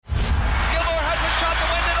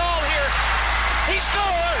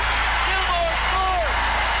scores! Gilmore scores!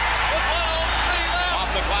 The 12-3 left.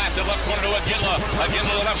 Off the glass, the left corner to Aginla.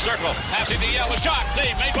 Aginla, the left circle. Passing to Yell, a shot.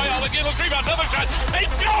 Save made by All. Aginla, rebound, another shot. They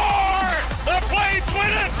score! The Flames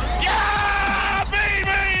win it! Yeah,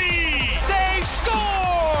 baby! They score!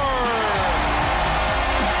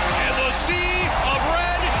 And the sea of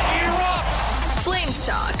red erupts. Flames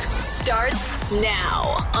Talk starts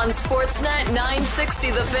now on Sportsnet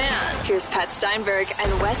 960 The Fan. Here's Pat Steinberg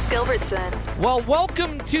and Wes Gilbertson. Well,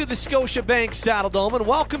 welcome to the Scotiabank Saddledome, and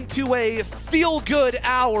welcome to a feel-good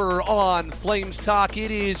hour on Flames Talk. It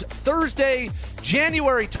is Thursday,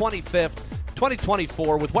 January 25th,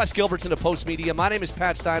 2024, with Wes Gilbertson of Post Media. My name is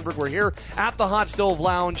Pat Steinberg. We're here at the Hot Stove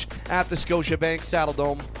Lounge at the Scotiabank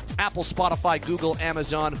Saddledome. Apple, Spotify, Google,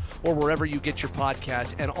 Amazon, or wherever you get your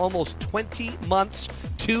podcasts. And almost 20 months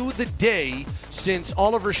to the day since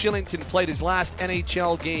Oliver Kylington played his last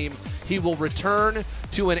NHL game, he will return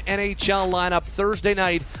to an NHL lineup Thursday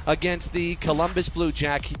night against the Columbus Blue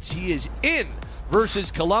Jackets. He is in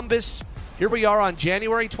versus Columbus. Here we are on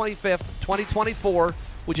January 25th, 2024,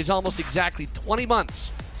 which is almost exactly 20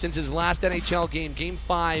 months since his last NHL game, Game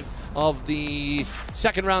 5 of the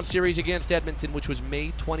second-round series against Edmonton, which was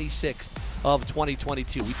May 26th of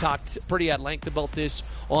 2022. We talked pretty at length about this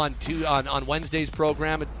on Wednesday's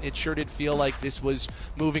program. It sure did feel like this was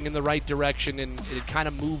moving in the right direction, and it kind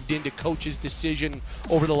of moved into coach's decision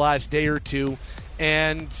over the last day or two.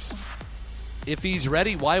 And if he's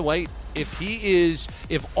ready, why wait?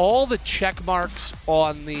 If all the check marks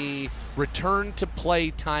on the return to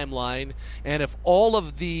play timeline, and if all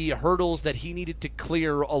of the hurdles that he needed to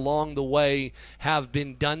clear along the way have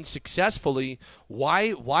been done successfully,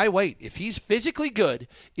 why wait? If he's physically good,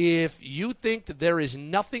 if you think that there is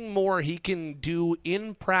nothing more he can do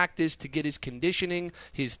in practice to get his conditioning,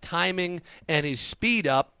 his timing, and his speed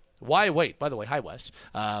up, why wait? By the way, hi, Wes.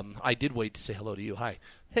 I did wait to say hello to you. Hi.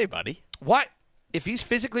 Hey, buddy. What? If he's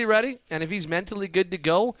physically ready and if he's mentally good to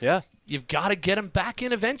go, you've got to get him back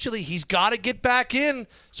in eventually. He's got to get back in.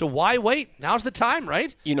 So why wait? Now's the time,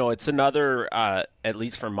 right? You know, it's another, at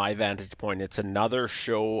least from my vantage point, it's another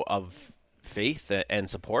show of faith and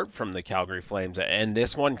support from the Calgary Flames. And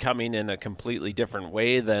this one coming in a completely different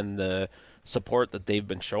way than the support that they've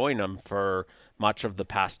been showing him for much of the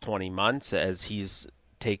past 20 months, as he's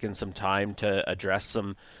taken some time to address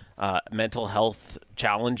some mental health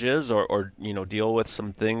challenges or deal with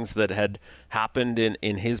some things that had happened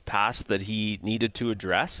in his past that he needed to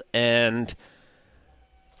address. And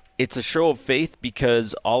it's a show of faith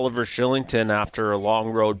because Oliver Kylington, after a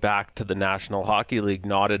long road back to the National Hockey League,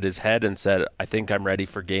 nodded his head and said, "I think I'm ready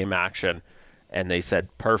for game action." And they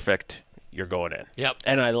said, "Perfect, you're going in." Yep.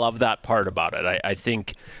 And I love that part about it. I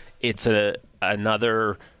think it's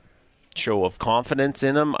another show of confidence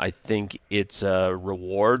in him. I think it's a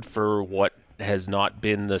reward for what has not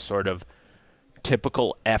been the sort of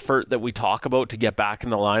typical effort that we talk about to get back in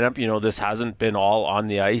the lineup. You know, this hasn't been all on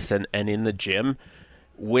the ice and in the gym.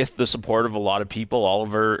 With the support of a lot of people,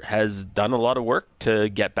 Oliver has done a lot of work to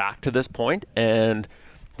get back to this point. And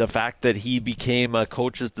the fact that he became a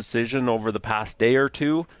coach's decision over the past day or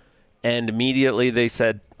two, and immediately they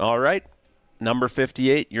said, "All right, number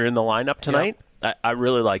 58, you're in the lineup tonight." Yep. I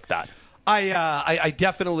really like that. I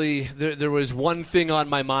definitely, there was one thing on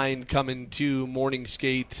my mind coming to morning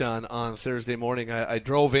skate on Thursday morning. I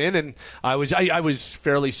drove in and I was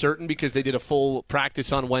fairly certain, because they did a full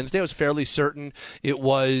practice on Wednesday, I was fairly certain it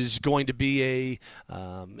was going to be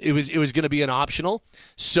it was going to be an optional.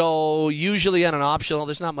 So usually on an optional,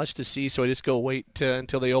 there's not much to see, so I just go wait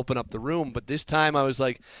until they open up the room. But this time I was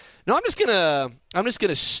like, no, I'm just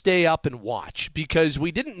gonna stay up and watch, because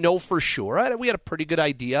we didn't know for sure. We had a pretty good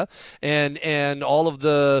idea, and all of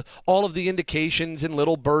the indications and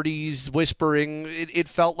little birdies whispering, it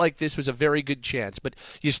felt like this was a very good chance. But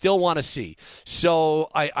you still want to see. So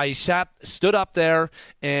I stood up there,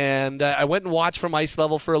 and I went and watched from ice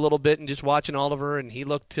level for a little bit, and just watching Oliver, and he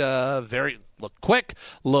looked looked quick,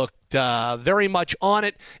 looked very much on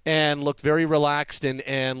it, and looked very relaxed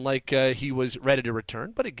and like he was ready to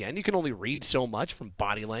return. But again, you can only read so much from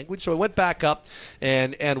body language. So I went back up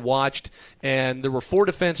and watched, and there were 4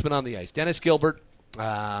 defensemen on the ice. Dennis Gilbert,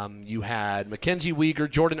 you had Mackenzie Weegar,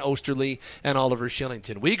 Jordan Osterley, and Oliver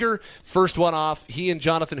Kylington. Weegar, first one off. He and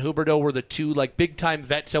Jonathan Huberdeau were the two big-time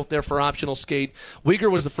vets out there for optional skate.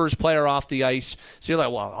 Weegar was the first player off the ice. So you're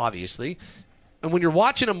like, well, obviously. And when you're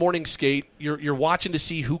watching a morning skate, you're watching to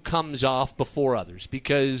see who comes off before others.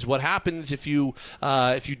 Because what happens if you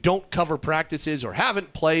don't cover practices or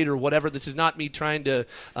haven't played or whatever, this is not me trying to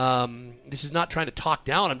talk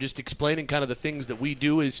down. I'm just explaining kind of the things that we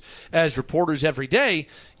do as reporters every day.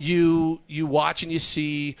 You watch and you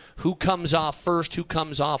see who comes off first, who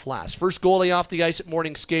comes off last. First goalie off the ice at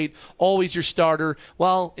morning skate, always your starter.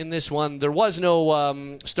 Well, in this one, there was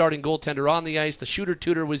no starting goaltender on the ice. The shooter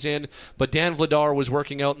tutor was in, but Dan Vladar was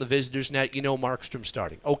working out in the visitors' net. Markstrom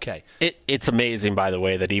starting. Okay. It's amazing, by the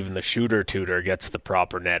way, that even the shooter tutor gets the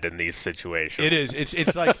proper net in these situations. It is.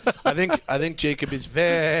 It's like I think Jacob is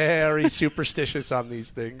very superstitious on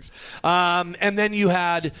these things. And then you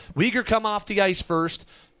had Weegar come off the ice first,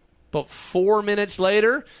 but 4 minutes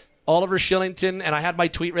later, Oliver Kylington, and I had my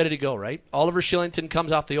tweet ready to go, right? Oliver Kylington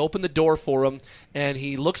comes off. They open the door for him, and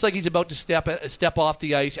he looks like he's about to step off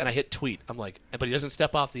the ice, and I hit tweet. I'm like, but he doesn't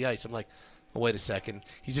step off the ice. I'm like, oh, wait a second.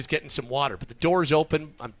 He's just getting some water. But the door's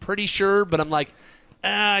open, I'm pretty sure, but I'm like,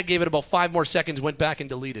 I gave it about 5 more seconds, went back and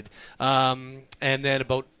deleted. And then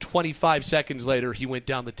about 25 seconds later, he went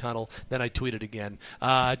down the tunnel. Then I tweeted again.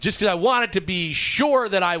 Just because I wanted to be sure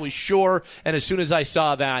that I was sure. And as soon as I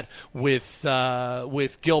saw that with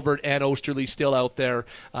Gilbert and Osterley still out there,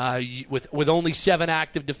 with only 7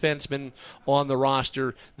 active defensemen on the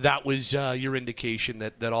roster, that was your indication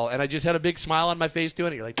that all. And I just had a big smile on my face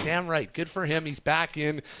doing it. You're like, damn right. Good for him. He's back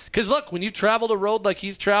in. Because look, when you travel the road like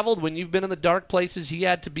he's traveled, when you've been in the dark places he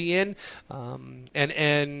had to be in,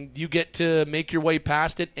 and you get to make your way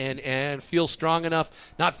past it and feel strong enough,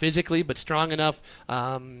 not physically, but strong enough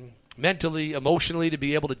mentally, emotionally, to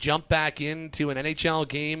be able to jump back into an NHL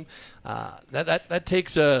game. That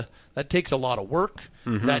takes a lot of work.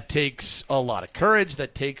 Mm-hmm. That takes a lot of courage.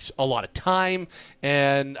 That takes a lot of time.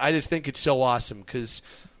 And I just think it's so awesome because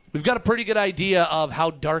we've got a pretty good idea of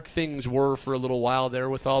how dark things were for a little while there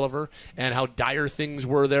with Oliver and how dire things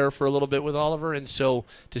were there for a little bit with Oliver. And so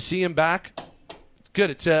to see him back, it's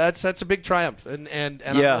good. That's a big triumph, and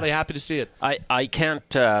I'm really happy to see it. I can't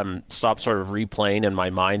stop sort of replaying in my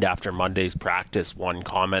mind after Monday's practice one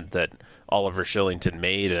comment that Oliver Kylington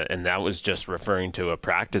made, and that was just referring to a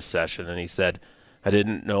practice session. And he said, I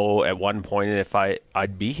didn't know at one point if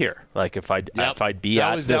I'd be here, like if I'd be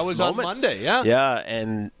at this moment. That was on Monday, yeah. Yeah,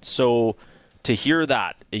 and so to hear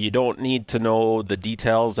that, you don't need to know the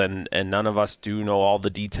details, and none of us do know all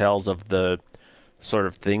the details of the sort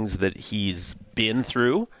of things that he's been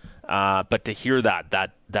through. But to hear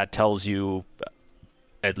that tells you,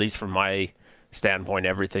 at least from my standpoint,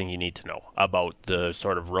 everything you need to know about the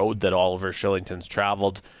sort of road that Oliver Kylington's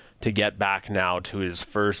traveled to get back now to his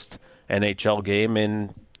first NHL game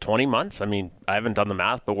in 20 months. I mean, I haven't done the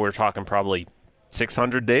math, but we're talking probably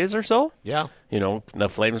 600 days or so. Yeah. The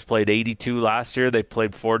Flames played 82 last year. They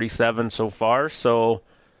played 47 so far. So,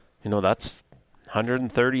 that's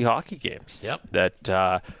 130 hockey games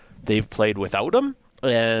that they've played without him.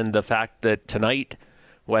 And the fact that tonight,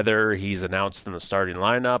 whether he's announced in the starting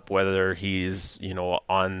lineup, whether he's,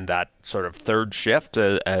 on that sort of third shift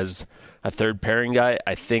as a third pairing guy,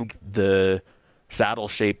 I think the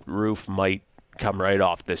saddle-shaped roof might come right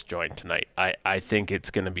off this joint tonight. I think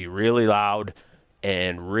it's going to be really loud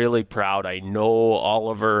and really proud. I know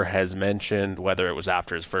Oliver has mentioned, whether it was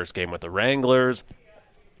after his first game with the Wranglers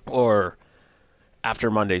or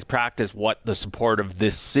after Monday's practice, what the support of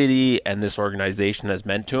this city and this organization has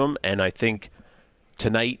meant to him. And I think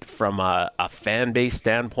tonight, from a fan base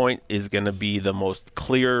standpoint, is going to be the most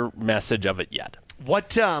clear message of it yet.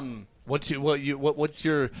 What's your?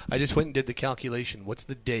 I just went and did the calculation. What's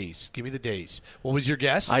the days? Give me the days. What was your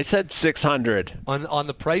guess? I said 600. On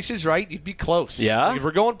the Price is Right, you'd be close. Yeah. If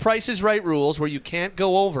we're going Price is Right rules, where you can't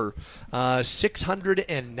go over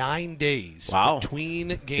 609 days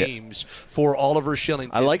between games for Oliver Kylington.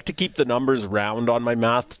 I like to keep the numbers round on my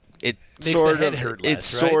math. It makes the head hurt less,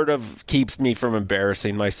 sort of keeps me from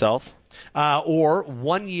embarrassing myself. Or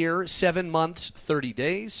 1 year, 7 months, 30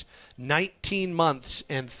 days. 19 months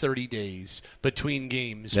and 30 days between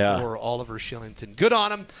games for Oliver Kylington. Good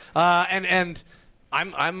on him. And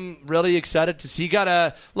I'm really excited to see.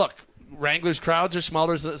 Look, Wranglers crowds are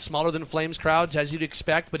smaller than Flames crowds, as you'd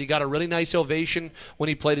expect, but he got a really nice ovation when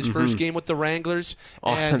he played his first game with the Wranglers.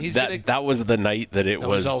 And that was the night that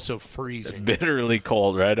was also freezing, bitterly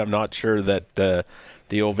cold, right? I'm not sure that the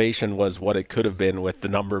ovation was what it could have been with the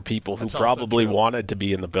number of people who probably wanted to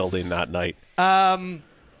be in the building that night.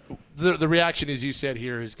 The reaction, as you said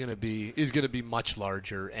here, is going to be much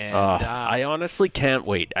larger, and I honestly can't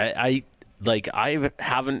wait. I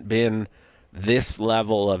haven't been this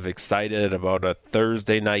level of excited about a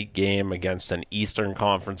Thursday night game against an Eastern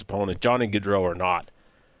Conference opponent, Johnny Gaudreau or not.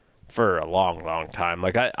 for a long, long time.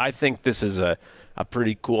 Like, I think this is a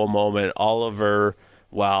pretty cool moment. Oliver,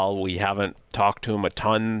 while we haven't talked to him a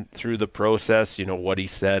ton through the process, you know, what he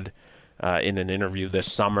said in an interview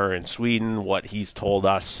this summer in Sweden, what he's told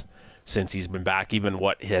us since he's been back, even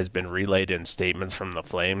what has been relayed in statements from the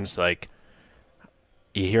Flames, like,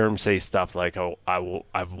 you hear him say stuff like, "Oh,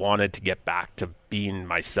 I've wanted to get back to being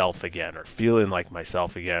myself again, or feeling like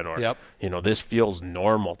myself again, or you know, this feels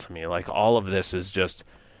normal to me." Like, all of this is just,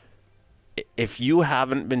 if you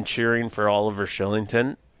haven't been cheering for Oliver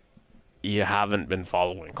Kylington, you haven't been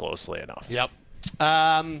following closely enough. Yep.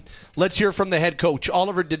 Let's hear from the head coach.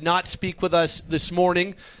 Oliver did not speak with us this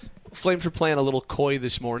morning. Flames were playing a little coy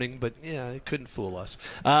this morning, but yeah, it couldn't fool us.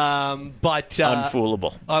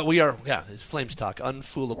 Unfoolable. We are, it's Flames talk.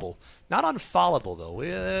 Unfoolable. Not unfallible,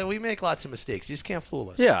 though. We make lots of mistakes. You just can't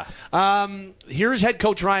fool us. Yeah. Here's head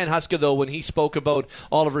coach Ryan Huska, though, when he spoke about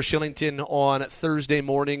Oliver Kylington on Thursday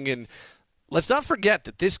morning. And let's not forget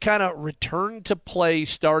that this kind of return to play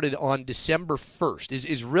started on December 1st,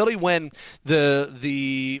 is really when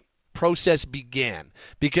the process began,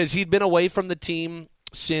 because he'd been away from the team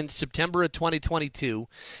since September of 2022,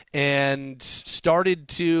 and started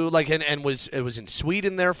to it was in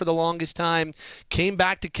Sweden there for the longest time. Came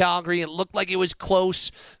back to Calgary. It looked like it was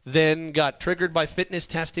close. Then got triggered by fitness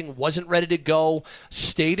testing. Wasn't ready to go.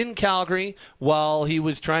 Stayed in Calgary while he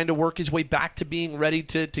was trying to work his way back to being ready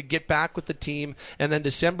to get back with the team. And then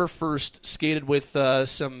December 1st skated with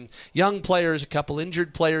some young players, a couple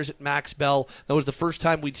injured players at Max Bell. That was the first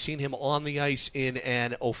time we'd seen him on the ice in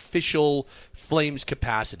an official Flames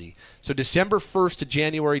capacity. So December 1st to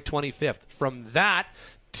January 25th. From that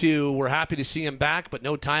to we're happy to see him back, but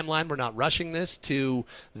no timeline, we're not rushing this, to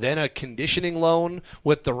then a conditioning loan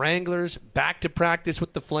with the Wranglers, back to practice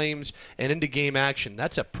with the Flames, and into game action.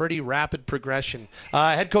 That's a pretty rapid progression.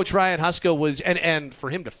 Head coach Ryan Huska was, and for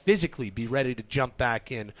him to physically be ready to jump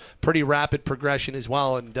back in, pretty rapid progression as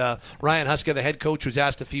well. And Ryan Huska, the head coach, was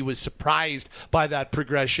asked if he was surprised by that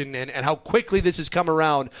progression and how quickly this has come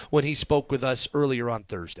around when he spoke with us earlier on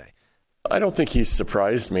Thursday. I don't think he's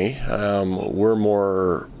surprised me. We're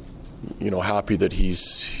more, happy that he's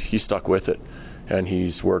stuck with it, and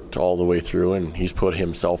he's worked all the way through, and he's put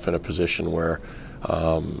himself in a position where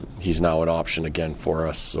he's now an option again for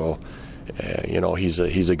us. So, he's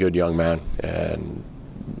a good young man, and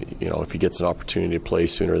if he gets an opportunity to play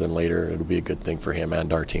sooner than later, it'll be a good thing for him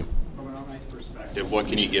and our team. From an ice perspective, what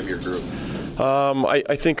can you give your group?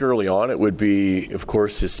 I think early on it would be, of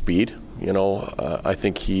course, his speed. I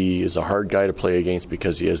think he is a hard guy to play against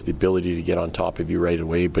because he has the ability to get on top of you right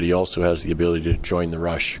away, but he also has the ability to join the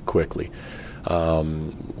rush quickly.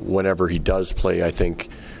 Whenever he does play, I think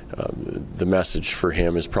the message for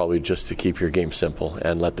him is probably just to keep your game simple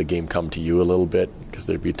and let the game come to you a little bit, because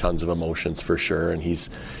there'd be tons of emotions for sure, and he's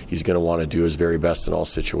going to want to do his very best in all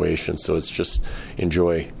situations. So it's just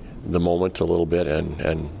enjoy the moment a little bit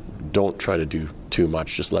and don't try to do too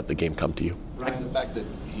much. Just let the game come to you. Right. The fact that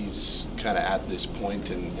he's kind of at this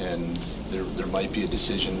point and there might be a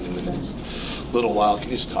decision in the next little while, can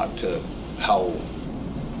you just talk to how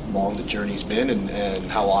long the journey's been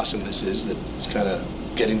and how awesome this is that it's kind of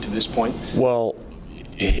getting to this point? Well,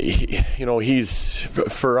 he's,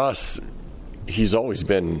 for us, he's always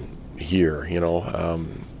been here,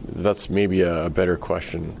 that's maybe a better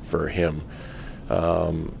question for him.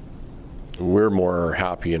 We're more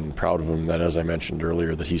happy and proud of him that, as I mentioned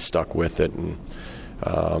earlier, that he's stuck with it,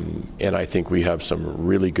 and I think we have some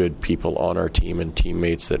really good people on our team and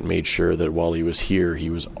teammates that made sure that while he was here, he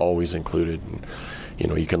was always included. And,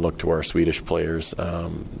 you can look to our Swedish players.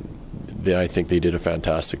 I think they did a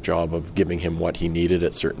fantastic job of giving him what he needed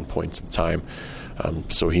at certain points of time.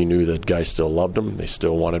 So he knew that guys still loved him. They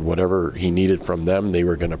still wanted whatever he needed from them. They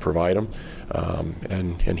were going to provide him.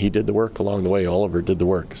 And he did the work along the way. Oliver did the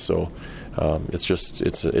work. So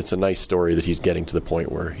it's a nice story that he's getting to the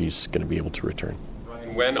point where he's going to be able to return.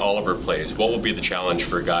 When Oliver plays, what will be the challenge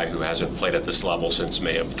for a guy who hasn't played at this level since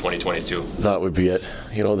May of 2022? That would be it.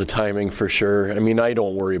 The timing for sure. I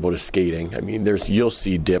don't worry about his skating. You'll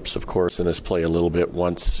see dips, of course, in his play a little bit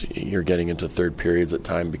once you're getting into third periods at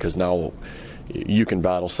time, because now you can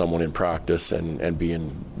battle someone in practice and be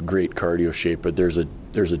in great cardio shape, but there's a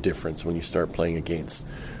difference when you start playing against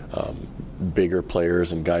bigger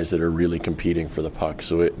players and guys that are really competing for the puck.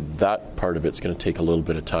 So that part of it's going to take a little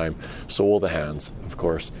bit of time. So will the hands, of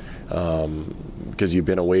course, because you've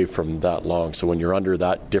been away from that long. So when you're under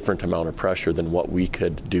that different amount of pressure than what we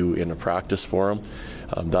could do in a practice for him,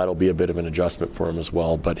 that'll be a bit of an adjustment for him as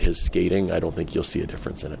well. But his skating, I don't think you'll see a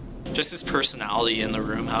difference in it. Just his personality in the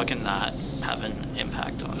room, how can that have an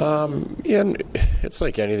impact on him? And it's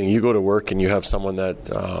like anything. You go to work and you have someone that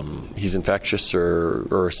he's infectious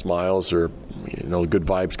or smiles or good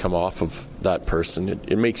vibes come off of that person.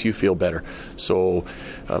 It makes you feel better. So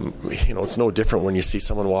it's no different when you see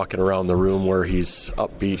someone walking around the room where he's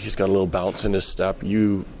upbeat, he's got a little bounce in his step.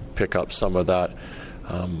 You pick up some of that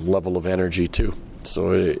level of energy too.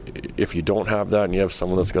 So if you don't have that and you have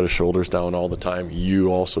someone that's got his shoulders down all the time,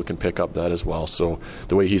 you also can pick up that as well. So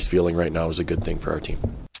the way he's feeling right now is a good thing for our team.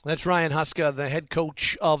 That's Ryan Huska, the head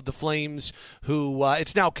coach of the Flames, who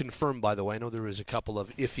it's now confirmed, by the way. I know there was a couple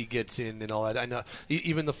of if he gets in and all that. I know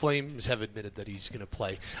even the Flames have admitted that he's going to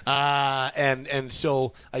play. And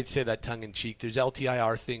so I'd say that tongue-in-cheek. There's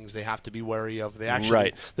LTIR things they have to be wary of. They actually,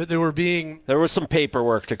 right. There was some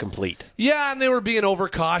paperwork to complete. Yeah, and they were being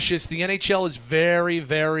overcautious. The NHL is very,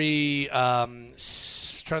 very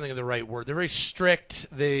trying to think of the right word. They're very strict.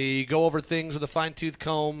 They go over things with a fine-tooth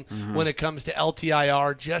comb when it comes to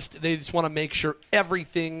LTIR. They just want to make sure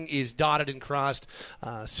everything is dotted and crossed.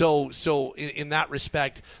 So in that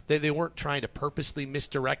respect, they weren't trying to purposely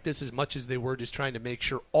misdirect this as much as they were just trying to make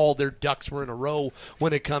sure all their ducks were in a row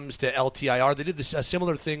when it comes to LTIR. They did a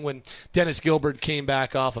similar thing when Dennis Gilbert came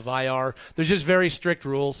back off of IR. There's just very strict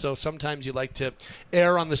rules, so sometimes you like to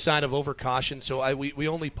err on the side of overcaution. So we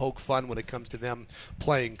only poke fun when it comes to them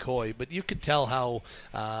playing coy, but you could tell how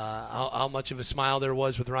much of a smile there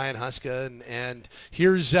was with Ryan Huska. And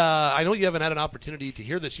here's I know you haven't had an opportunity to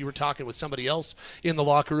hear this. You were talking with somebody else in the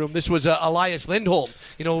locker room. This was Elias Lindholm.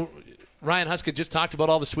 Ryan Huska just talked about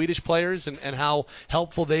all the Swedish players and how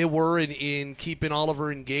helpful they were in keeping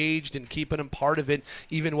Oliver engaged and keeping him part of it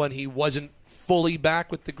even when he wasn't fully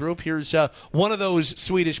back with the group. Here's one of those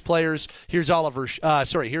Swedish players. Here's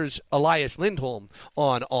Elias Lindholm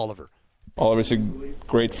on Oliver. Oliver's a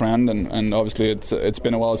great friend, and obviously it's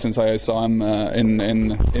been a while since I saw him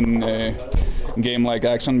in game-like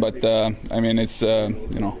action. But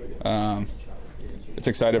it's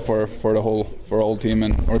excited for the whole team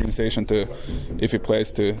and organization to, if he plays,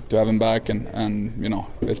 to have him back. And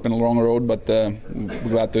it's been a long road, but we're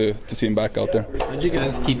glad to see him back out there. Did you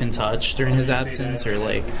guys keep in touch during his absence, or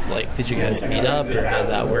like did you guys meet up, or how did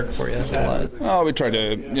that work for you? We tried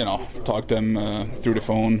to talk to him through the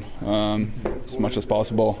phone as much as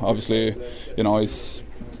possible. Obviously, he's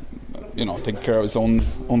taking care of his own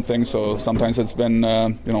things, so sometimes it's been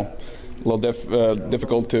a little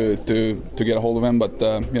difficult to get a hold of him, but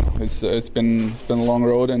it's been a long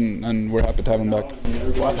road, and we're happy to have him back.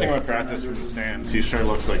 Watching him at practice from the stands, he sure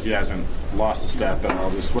looks like he hasn't lost a step at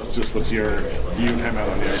all. What's your view of him out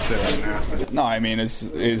on the ice there right now? No, I mean he's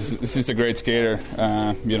just a great skater.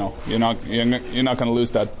 You're not going to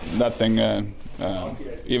lose that thing.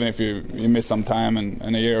 Even if you miss some time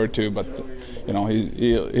in a year or two, but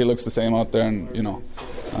he looks the same out there, and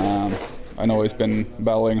I know he's been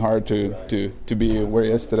battling hard to be where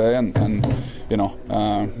he is today, and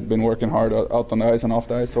been working hard out on the ice and off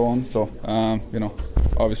the ice, so on. So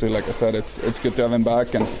obviously, like I said, it's good to have him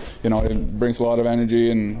back, and it brings a lot of energy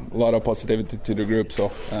and a lot of positivity to the group.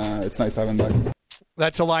 So it's nice to have him back.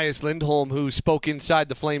 That's Elias Lindholm, who spoke inside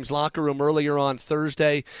the Flames locker room earlier on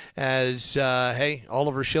Thursday as,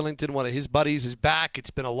 Oliver Kylington, one of his buddies, is back. It's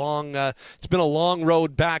been a long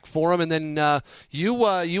road back for him. And then you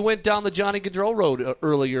went down the Johnny Gaudreau road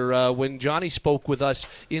earlier when Johnny spoke with us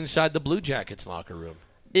inside the Blue Jackets locker room.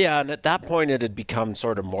 Yeah, and at that point it had become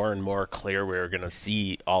sort of more and more clear we were going to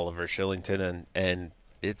see Oliver Kylington, and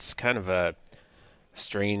it's kind of a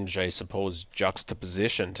strange, I suppose,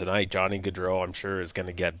 juxtaposition tonight. Johnny Gaudreau, I'm sure, is going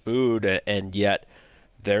to get booed, and yet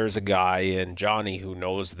there's a guy in Johnny who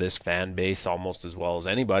knows this fan base almost as well as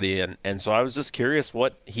anybody, and so I was just curious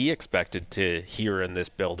what he expected to hear in this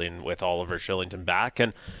building with Oliver Kylington back.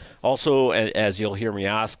 And also, as you'll hear me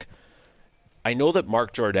ask, I know that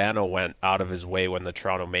Mark Giordano went out of his way when the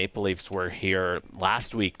Toronto Maple Leafs were here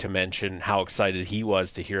last week to mention how excited he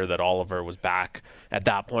was to hear that Oliver was back at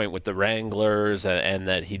that point with the Wranglers and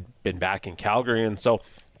that he'd been back in Calgary. And so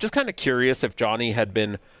just kind of curious if Johnny had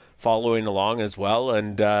been following along as well.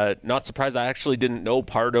 And not surprised, I actually didn't know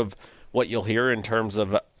part of what you'll hear in terms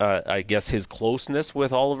of, I guess, his closeness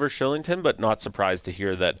with Oliver Kylington, but not surprised to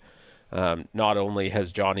hear that not only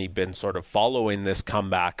has Johnny been sort of following this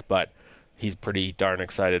comeback, but he's pretty darn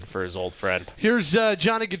excited for his old friend. Here's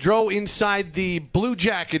Johnny Gaudreau inside the Blue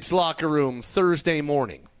Jackets locker room Thursday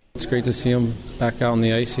morning. It's great to see him back out on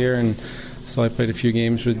the ice here, and So I played a few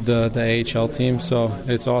games with the AHL team, so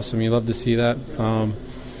it's awesome. You love to see that.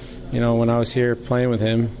 When I was here playing with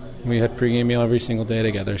him, we had pregame meal every single day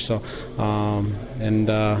together. So,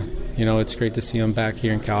 it's great to see him back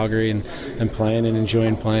here in Calgary and playing and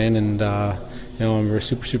enjoying playing, and we're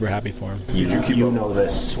super, super happy for him. You know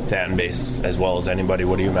this fan base as well as anybody.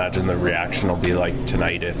 What do you imagine the reaction will be like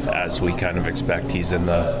tonight if, as we kind of expect, he's in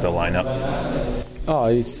the lineup? Oh,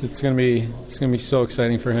 it's gonna be so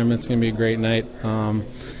exciting for him. It's gonna be a great night.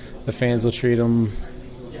 The fans will treat him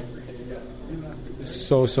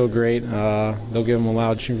so great. They'll give him a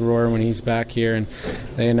loud roar when he's back here, and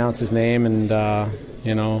they announce his name, and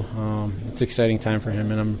it's an exciting time for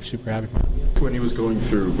him, and I'm super happy for him. When he was going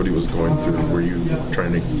through what he was going through, were you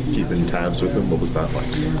trying to keep in tabs with him? What was that like?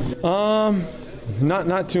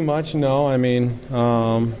 Not too much, no. I mean,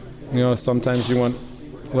 sometimes you want to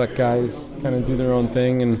let guys kind of do their own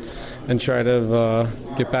thing and try to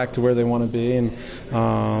get back to where they want to be, and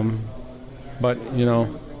but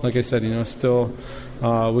like I said, still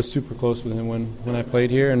was super close with him when I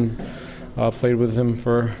played here, and played with him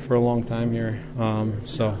for a long time here.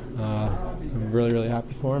 So I'm really, really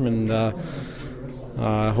happy for him, and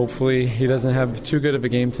hopefully he doesn't have too good of a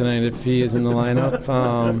game tonight if he is in the lineup.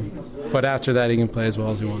 But after that, he can play as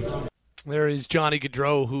well as he wants. There is Johnny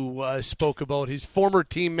Gaudreau, who spoke about his former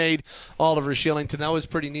teammate, Oliver Kylington. That was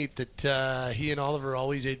pretty neat that he and Oliver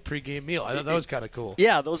always ate pregame meal. I thought that was kind of cool.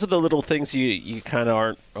 Yeah, those are the little things you kind of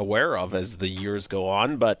aren't aware of as the years go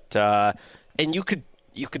on. But and you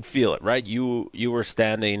could feel it, right? You were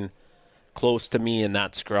standing close to me in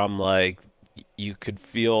that scrum. Like, you could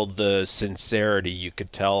feel the sincerity. You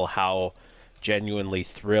could tell how genuinely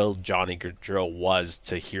thrilled Johnny Gaudreau was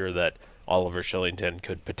to hear that Oliver Kylington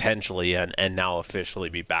could potentially and now officially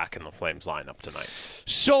be back in the Flames lineup tonight.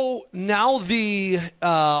 So now the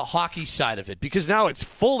hockey side of it, because now it's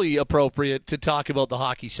fully appropriate to talk about the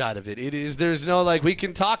hockey side of it. There's no, we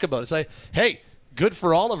can talk about it. It's like, hey, good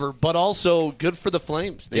for Oliver, but also good for the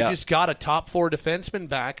Flames. They just got a top 4 defenseman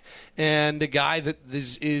back, and a guy that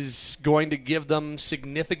is going to give them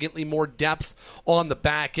significantly more depth on the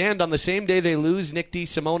back end. On the same day, they lose Nick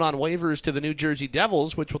DeSimone on waivers to the New Jersey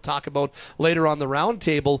Devils, which we'll talk about later on the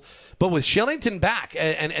roundtable. But with Kylington back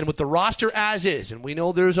and with the roster as is, and we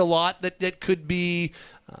know there's a lot that could be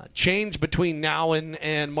changed between now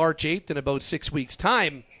and March 8th in about 6 weeks'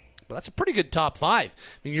 time. But that's a pretty good top 5. I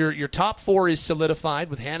mean, your top 4 is solidified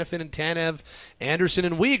with Hanifin and Tanev, Anderson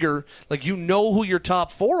and Weegar. You know who your top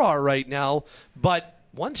 4 are right now. But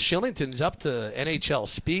once Kylington's up to NHL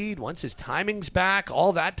speed, once his timing's back,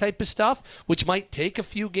 all that type of stuff, which might take a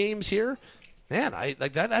few games here, man, I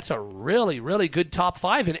like that. That's a really, really good top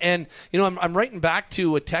 5. And I'm writing back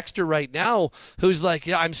to a texter right now who's like,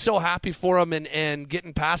 yeah, I'm so happy for him and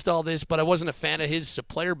getting past all this, but I wasn't a fan of his as a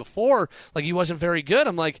player before. He wasn't very good.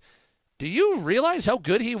 I'm like, do you realize how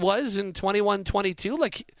good he was in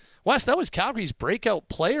 21-22? Wes, that was Calgary's breakout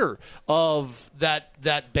player of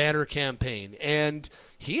that banner campaign. And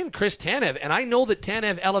he and Chris Tanev, and I know that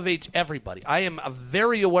Tanev elevates everybody. I am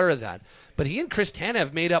very aware of that. But he and Chris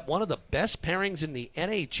Tanev made up one of the best pairings in the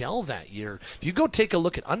NHL that year. If you go take a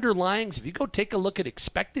look at underlyings, if you go take a look at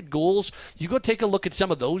expected goals, you go take a look at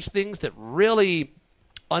some of those things that really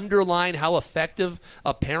underline how effective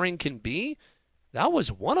a pairing can be, that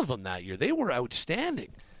was one of them that year. They were outstanding.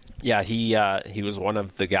 Yeah, he was one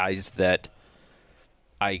of the guys that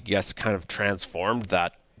I guess kind of transformed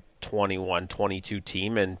that 21-22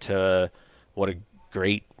 team into what a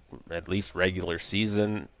great, at least regular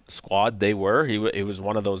season squad they were. He was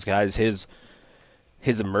one of those guys. His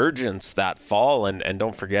emergence that fall, and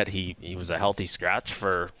don't forget he was a healthy scratch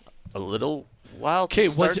for a little while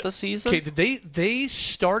to start the season. Okay, they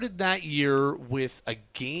started that year with a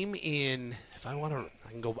game in. If I want to,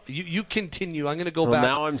 I can go. You continue. I'm going to go back.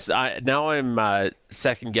 Now I'm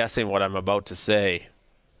second guessing what I'm about to say.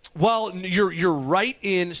 Well, you're right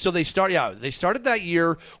in. So they started that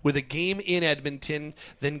year with a game in Edmonton,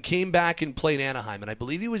 then came back and played Anaheim, and I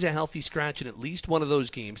believe he was a healthy scratch in at least one of those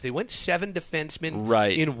games. They went 7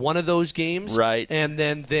 defensemen in one of those games, and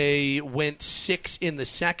then they went 6 in the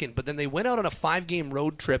second. But then they went out on a 5-game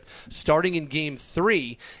road trip starting in Game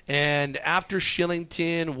 3, and after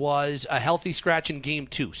Kylington was a healthy scratch in Game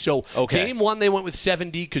 2. So Game 1 they went with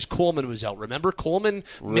 7D because Coleman was out. Remember, Coleman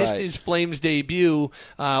missed his Flames debut.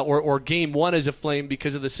 Or Game 1 as a Flame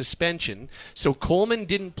because of the suspension. So Coleman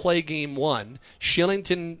didn't play Game 1.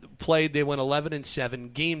 Kylington played. They went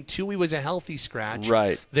 11-7. Game 2, he was a healthy scratch.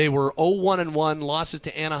 They were 0-1-1, losses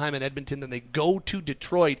to Anaheim and Edmonton. Then they go to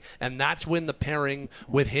Detroit, and that's when the pairing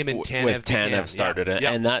with him and Tanev began. Started.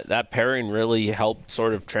 And that pairing really helped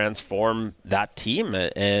sort of transform that team.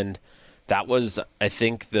 And that was, I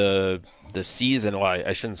think, the season. Well,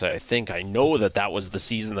 I shouldn't say I think. I know that was the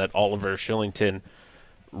season that Oliver Kylington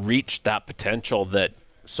reached that potential that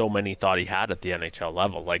so many thought he had at the NHL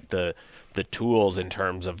level. Like the tools in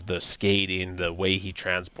terms of the skating, the way he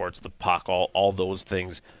transports the puck, all those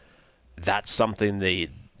things. That's something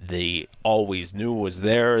they always knew was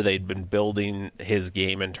there. They'd been building his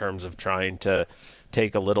game in terms of trying to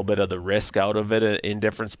take a little bit of the risk out of it in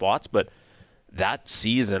different spots. But that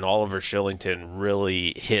season, Oliver Kylington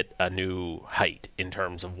really hit a new height in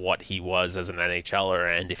terms of what he was as an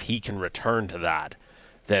NHLer. And if he can return to that,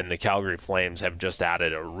 then the Calgary Flames have just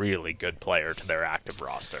added a really good player to their active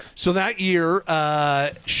roster. So that year,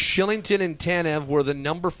 Kylington and Tanev were the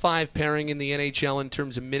number 5 pairing in the NHL in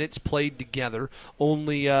terms of minutes played together.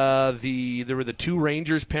 Only there were the 2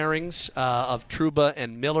 Rangers pairings of Trouba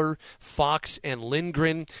and Miller, Fox and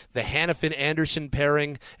Lindgren, the Hanifin-Anderson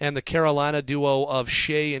pairing, and the Carolina duo of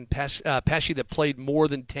Shea and Pesce that played more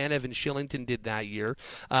than Tanev and Kylington did that year.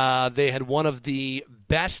 They had one of the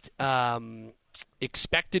best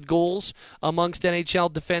expected goals amongst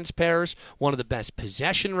NHL defense pairs, one of the best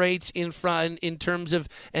possession rates in terms of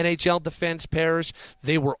NHL defense pairs.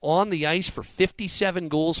 They were on the ice for 57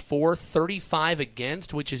 goals for, 35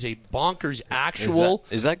 against, which is a bonkers actual.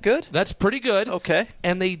 Is that good? That's pretty good. Okay.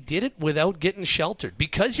 And they did it without getting sheltered.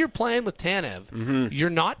 Because you're playing with Tanev,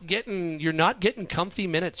 you're not getting comfy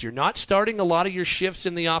minutes. You're not starting a lot of your shifts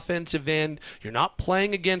in the offensive end. You're not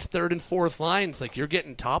playing against third and fourth lines. Like, you're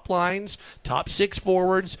getting top lines, top 6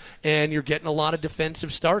 forwards, and you're getting a lot of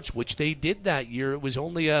defensive starts, which they did that year. It was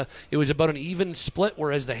about an even split,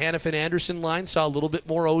 whereas the Hanifin-Anderson line saw a little bit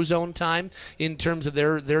more ozone time in terms of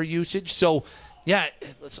their usage. So, yeah,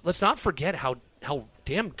 let's not forget how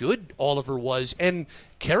damn good Oliver was, and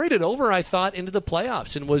carried it over, I thought, into the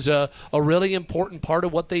playoffs, and was a really important part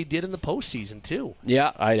of what they did in the postseason too.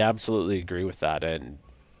 Yeah, I absolutely agree with that. And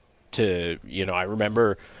I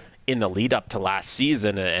remember in the lead up to last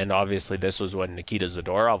season, and obviously this was when Nikita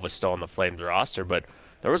Zadorov was still on the Flames roster, but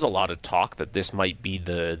there was a lot of talk that this might be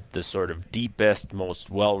the sort of deepest,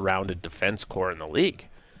 most well-rounded defense core in the league.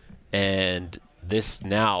 And this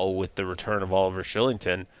now, with the return of Oliver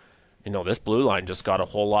Kylington, this blue line just got a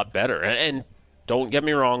whole lot better. And don't get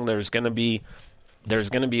me wrong, there's going to be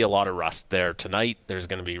a lot of rust there tonight. There's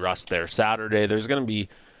going to be rust there Saturday. There's going to be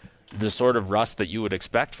the sort of rust that you would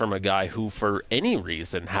expect from a guy who, for any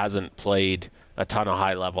reason, hasn't played a ton of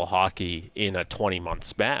high-level hockey in a 20-month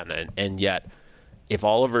span. And yet, if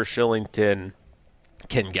Oliver Kylington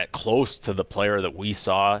can get close to the player that we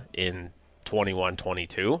saw in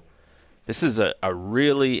 21-22, this is a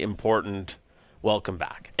really important welcome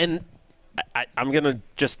back. And I'm going to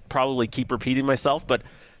just probably keep repeating myself, but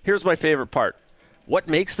here's my favorite part. What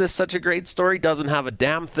makes this such a great story doesn't have a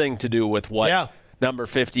damn thing to do with what number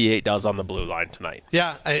 58 does on the blue line tonight.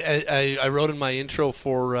 Yeah, I wrote in my intro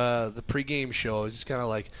for the pregame show, it's kind of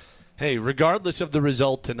like, hey, regardless of the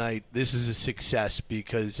result tonight, this is a success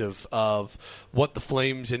because of what the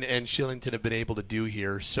Flames and Kylington have been able to do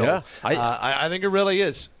here. So yeah, I think it really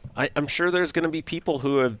is. I'm sure there's going to be people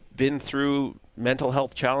who have been through mental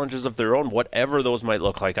health challenges of their own, whatever those might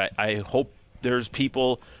look like. I hope there's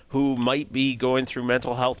people who might be going through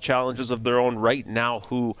mental health challenges of their own right now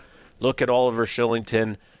who look at Oliver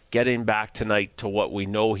Kylington getting back tonight to what we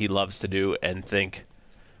know he loves to do and think,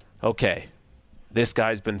 okay, this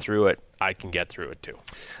guy's been through it. I can get through it too.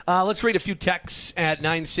 Let's read a few texts at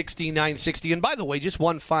 960. And by the way, just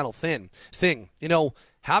one final thing.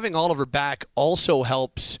 Having Oliver back also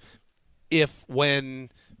helps when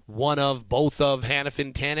both of Hanifin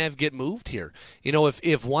and Tanev get moved here.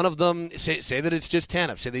 If one of them, say that it's just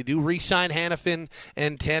Tanev, say they do re-sign Hanifin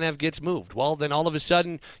and Tanev gets moved, well, then all of a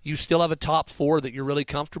sudden you still have a top 4 that you're really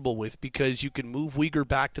comfortable with because you can move Weegar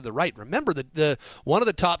back to the right. Remember that the one of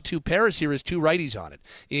the top 2 pairs here is 2 righties on it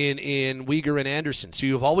in Weegar and Anderson. So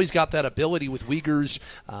you've always got that ability with Weegar's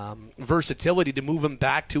versatility to move him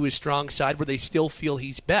back to his strong side where they still feel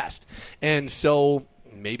he's best. And so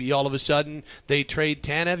maybe all of a sudden they trade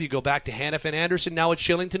Tanev, you go back to Hanifin Anderson, now it's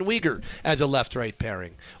Kylington Weegar as a left-right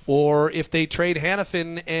pairing. Or if they trade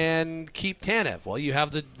Hanifin and keep Tanev, well, you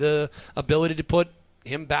have the ability to put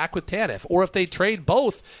him back with Tanev. Or if they trade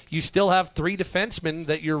both, you still have 3 defensemen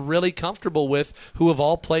that you're really comfortable with who have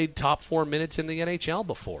all played top 4 minutes in the NHL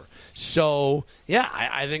before. So, yeah,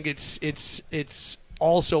 I think it's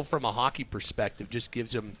also from a hockey perspective just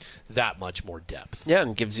gives them that much more depth. Yeah,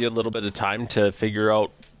 and gives you a little bit of time to figure out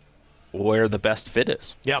where the best fit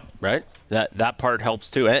is. Yep. Right? That part helps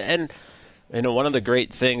too. And one of the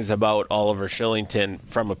great things about Oliver Kylington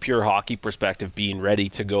from a pure hockey perspective being ready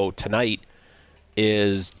to go tonight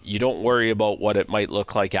is you don't worry about what it might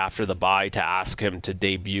look like after the bye to ask him to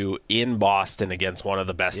debut in Boston against one of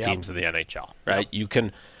the best teams in the NHL, right?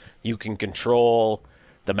 Yep. You can control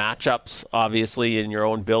the matchups, obviously, in your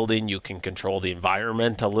own building. You can control the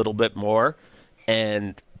environment a little bit more.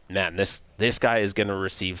 And, man, this guy is going to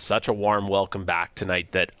receive such a warm welcome back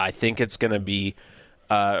tonight that I think it's going to be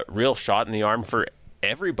a real shot in the arm for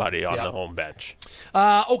everybody on the home bench.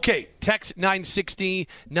 Okay, text 960.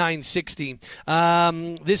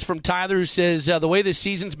 This from Tyler, who says, the way this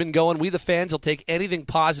season's been going, we the fans will take anything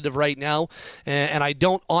positive right now, and I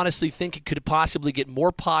don't honestly think it could possibly get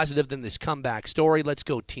more positive than this comeback story. Let's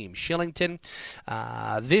go Team Kylington.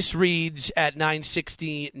 This reads at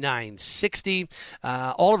 960.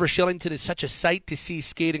 Oliver Kylington is such a sight to see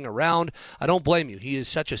skating around. I don't blame you. He is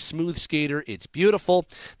such a smooth skater. It's beautiful.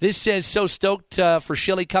 This says, so stoked for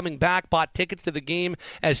Shilly coming back. Bought tickets to the game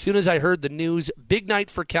as soon as I heard the news. Big night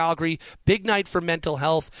for Calgary. Big night for mental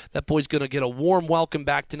health. That boy's going to get a warm welcome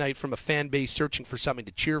back tonight from a fan base searching for something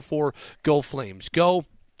to cheer for. Go Flames. Go.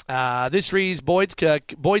 This reads, boys,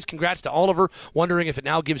 congrats to Oliver. Wondering if it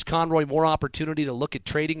now gives Conroy more opportunity to look at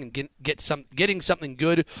trading and getting something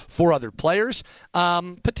good for other players.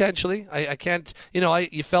 Potentially. I can't,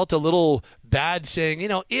 you felt a little bad saying,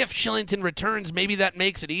 if Kylington returns, maybe that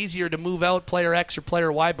makes it easier to move out player X or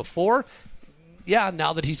player Y before. Yeah,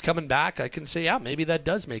 now that he's coming back, I can say, maybe that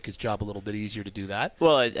does make his job a little bit easier to do that.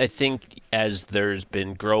 Well, I think as there's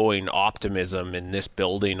been growing optimism in this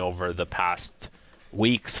building over the past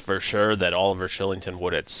weeks, for sure, that Oliver Kylington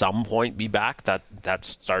would at some point be back, that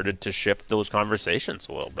started to shift those conversations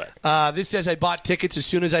a little bit. This says, I bought tickets as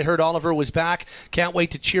soon as I heard Oliver was back. Can't wait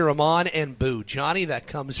to cheer him on and boo Johnny. That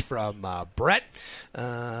comes from Brett.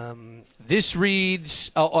 This reads,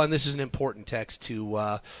 and this is an important text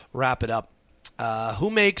to wrap it up. Who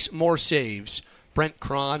makes more saves, Brent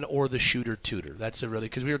Cron or the Shooter Tudor? That's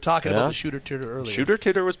because we were talking about the Shooter Tudor earlier. Shooter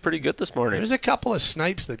Tudor was pretty good this morning. There's a couple of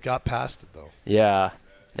snipes that got past it, though. Yeah,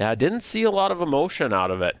 I didn't see a lot of emotion out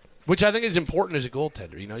of it. Which I think is important as a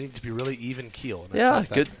goaltender. You need to be really even keel.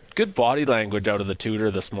 Good body language out of the Tudor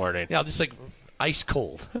this morning. Yeah, just like ice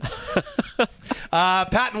cold.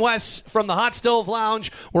 Pat and Wes from the Hot Stove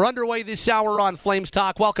Lounge. We're underway this hour on Flames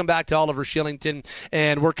Talk. Welcome back to Oliver Kylington,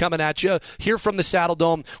 and we're coming at you here from the Saddle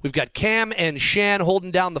Dome. We've got Cam and Shan holding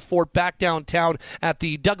down the fort back downtown at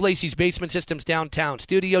the Doug Lacey's Basement Systems downtown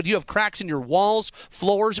studio. Do you have cracks in your walls,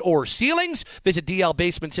 floors, or ceilings? Visit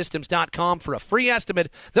dlbasementsystems.com for a free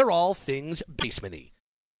estimate. They're all things basement-y.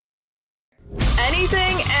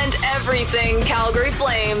 Anything and everything Calgary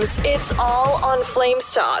Flames. It's all on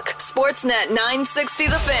Flames Talk. Sportsnet 960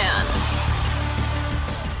 The Fan.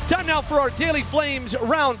 Time now for our Daily Flames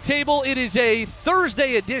Roundtable. It is a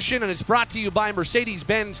Thursday edition, and it's brought to you by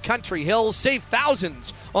Mercedes-Benz Country Hills. Save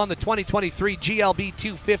thousands on the 2023 GLB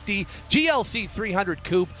 250, GLC 300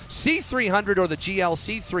 Coupe, C300, or the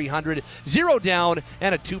GLC 300. 0 down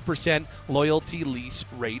and a 2% loyalty lease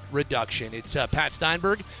rate reduction. It's Pat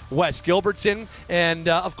Steinberg, Wes Gilbertson, and,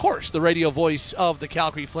 of course, the radio voice of the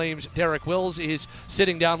Calgary Flames, Derek Wills, is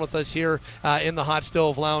sitting down with us here in the Hot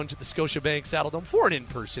Stove Lounge at the Scotiabank Saddle Dome for an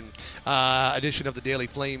in-person edition of the Daily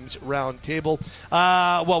Flames Roundtable.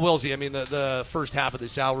 Well, Willsy, the first half of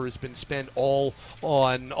this hour has been spent all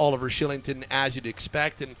on Oliver Kylington, as you'd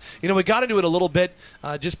expect. And, we got into it a little bit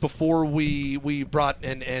just before we brought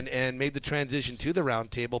and made the transition to the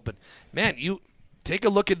roundtable. But, man, you take a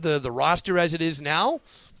look at the roster as it is now,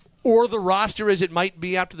 or the roster as it might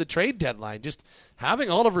be after the trade deadline. Just having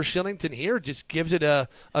Oliver Kylington here just gives it a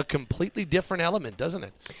completely different element, doesn't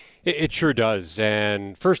it? It sure does.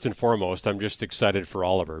 And first and foremost, I'm just excited for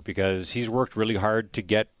Oliver because he's worked really hard to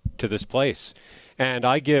get to this place. And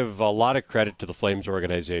I give a lot of credit to the Flames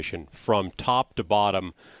organization from top to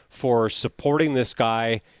bottom for supporting this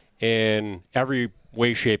guy in every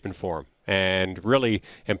way, shape, and form, and really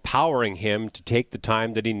empowering him to take the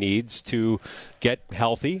time that he needs to get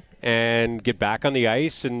healthy and get back on the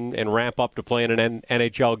ice and ramp up to playing an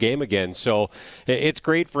NHL game again. So it's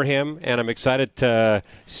great for him, and I'm excited to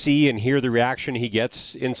see and hear the reaction he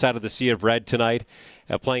gets inside of the Sea of Red tonight,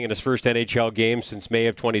 playing in his first NHL game since May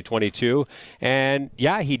of 2022. And,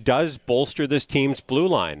 yeah, he does bolster this team's blue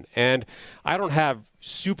line. And I don't have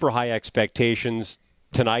super high expectations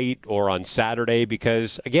tonight or on Saturday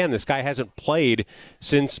because, again, this guy hasn't played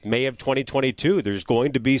since May of 2022. There's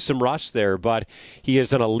going to be some rust there, but he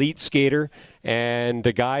is an elite skater and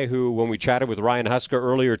a guy who, when we chatted with Ryan Huska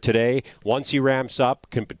earlier today, once he ramps up,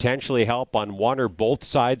 can potentially help on one or both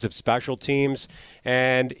sides of special teams.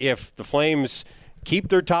 And if the Flames keep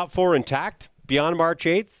their top four intact beyond March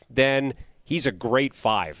 8th, then he's a great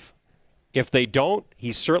 5. If they don't,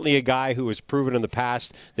 he's certainly a guy who has proven in the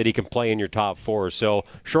past that he can play in your top four. So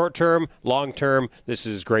short term, long term, this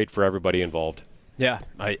is great for everybody involved. Yeah,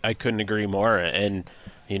 I couldn't agree more. And,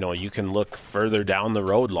 you can look further down the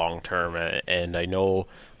road long term. And I know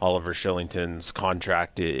Oliver Kylington's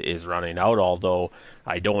contract is running out, although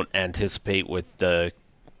I don't anticipate with the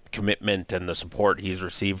commitment and the support he's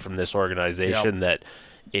received from this organization that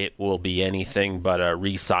it will be anything but a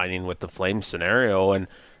re-signing with the Flames scenario. And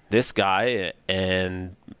this guy,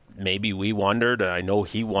 and maybe we wondered, and I know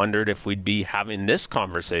he wondered if we'd be having this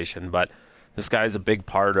conversation, but this guy's a big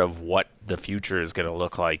part of what the future is going to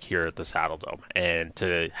look like here at the Saddledome. And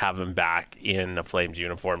to have him back in a Flames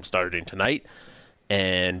uniform starting tonight,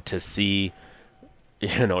 and to see,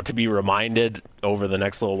 to be reminded over the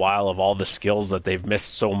next little while of all the skills that they've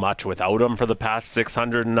missed so much without him for the past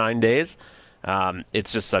 609 days,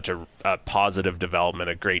 it's just such a positive development,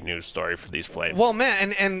 a great news story for these Flames. Well,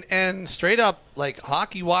 man, and straight up, like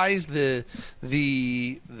hockey wise, the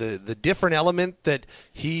different element that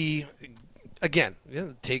he, again,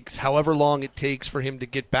 it takes however long it takes for him to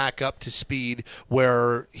get back up to speed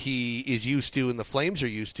where he is used to and the Flames are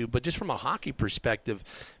used to. But just from a hockey perspective,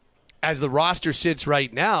 as the roster sits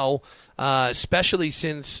right now, especially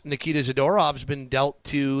since Nikita Zadorov's been dealt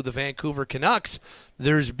to the Vancouver Canucks,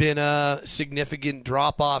 there's been a significant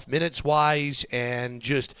drop-off minutes-wise and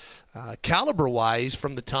just caliber-wise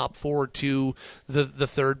from the top four to the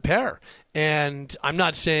third pair. And I'm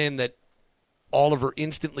not saying that Oliver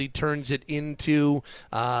instantly turns it into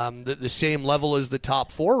the same level as the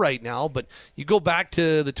top four right now, but you go back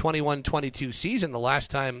to the 21-22 season, the last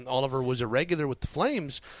time Oliver was a regular with the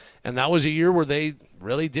Flames, and that was a year where they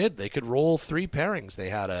really did. They could roll three pairings. They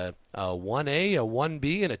had a 1A, a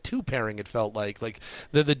 1B, and a 2 pairing, it felt like. Like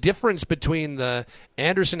the difference between the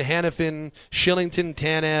Anderson, Hanifin, Kylington,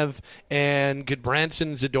 Tanev, and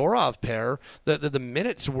Goodbranson-Zadorov pair, the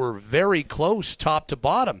minutes were very close top to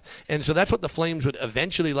bottom. And so that's what the Flames would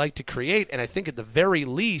eventually like to create. And I think at the very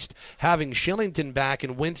least, having Kylington back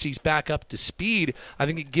and Wincy's back up to speed, I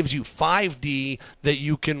think it gives you 5D that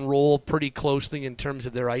you can roll pretty closely in terms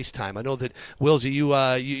of their ice time. I know that, Willsy,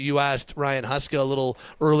 you asked Ryan Huska a little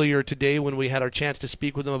earlier today when we had our chance to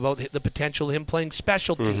speak with him about the potential of him playing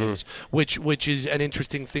special teams, which is an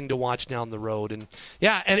interesting thing to watch down the road. And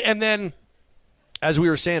yeah, and then as we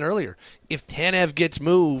were saying earlier, if Tanev gets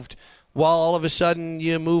moved, while all of a sudden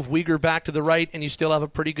you move Weegar back to the right and you still have a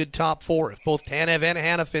pretty good top four. If both Tanev and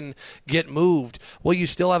Hanifin get moved, well, you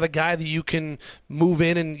still have a guy that you can move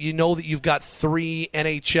in, and you know that you've got three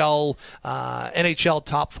NHL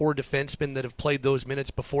top four defensemen that have played those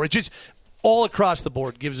minutes before. It just all across the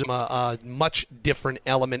board gives him a much different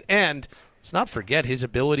element. And let's not forget his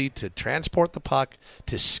ability to transport the puck,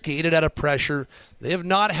 to skate it out of pressure. They have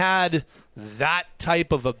not had that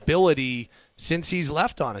type of ability since he's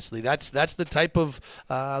left. Honestly, that's the type of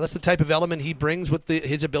element he brings with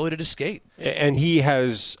his ability to skate. And he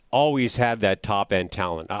has always had that top end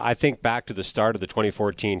talent. I think back to the start of the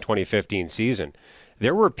 2014-2015 season,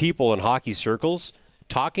 there were people in hockey circles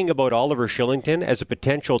talking about Oliver Kylington as a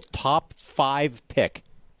potential top 5 pick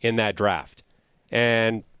in that draft,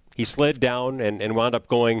 and he slid down and wound up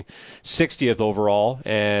going 60th overall,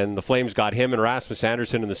 and the Flames got him and Rasmus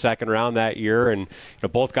Andersson in the second round that year, and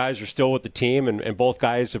both guys are still with the team, and both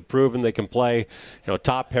guys have proven they can play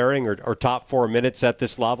top pairing or top 4 minutes at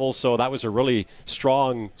this level. So that was a really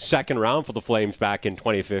strong second round for the Flames back in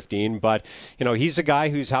 2015. But he's a guy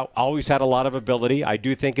who's always had a lot of ability. I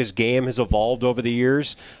do think his game has evolved over the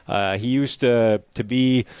years. He used to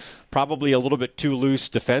be probably a little bit too loose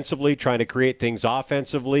defensively, trying to create things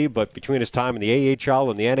offensively, but between his time in the AHL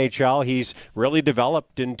and the NHL, he's really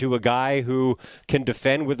developed into a guy who can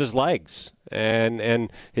defend with his legs. And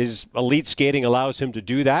his elite skating allows him to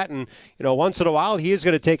do that. And, once in a while, he is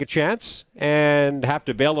going to take a chance and have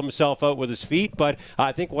to bail himself out with his feet. But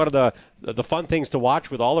I think one of the fun things to watch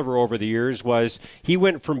with Oliver over the years was he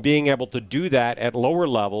went from being able to do that at lower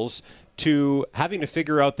levels to having to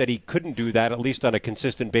figure out that he couldn't do that, at least on a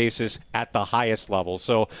consistent basis, at the highest level.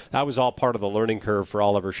 So that was all part of the learning curve for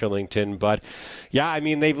Oliver Kylington. But, yeah,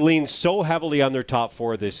 they've leaned so heavily on their top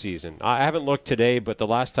 4 this season. I haven't looked today, but the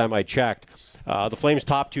last time I checked, the Flames'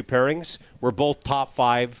 top 2 pairings were both top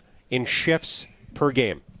 5 in shifts per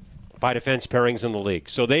game by defense pairings in the league.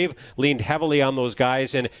 So they've leaned heavily on those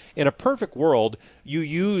guys. And in a perfect world, you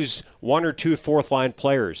use 1 or 2 fourth-line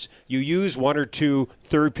players. You use 1 or 2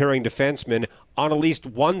 third-pairing defensemen on at least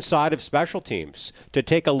one side of special teams to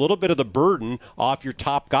take a little bit of the burden off your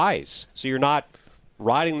top guys. So you're not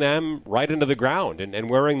riding them right into the ground and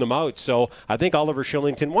wearing them out. So I think Oliver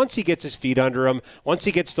Kylington, once he gets his feet under him, once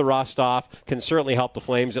he gets the rust off, can certainly help the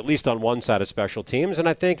Flames, at least on one side of special teams, and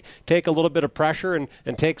I think take a little bit of pressure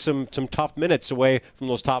and take some tough minutes away from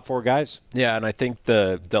those top 4 guys. Yeah, and I think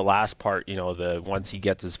the last part, the once he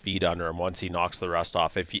gets his feet under him, once he knocks the rust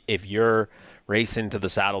off, if you're racing to the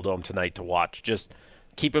Saddle Dome tonight to watch, just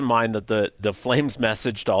keep in mind that the Flames'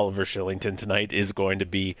 message to Oliver Kylington tonight is going to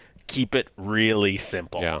be, keep it really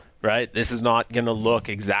simple, right? This is not going to look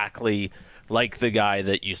exactly like the guy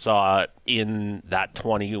that you saw in that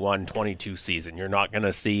 21-22 season. You're not going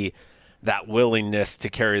to see that willingness to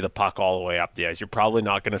carry the puck all the way up the ice. You're probably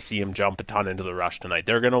not going to see him jump a ton into the rush tonight.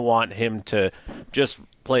 They're going to want him to just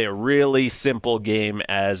play a really simple game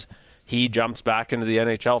as he jumps back into the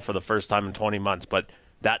NHL for the first time in 20 months. But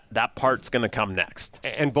that part's going to come next.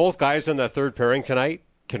 And both guys in the third pairing tonight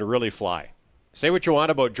can really fly. Say what you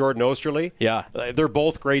want about Jordan Osterley. Yeah. They're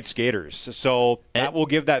both great skaters. So that will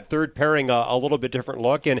give that third pairing a little bit different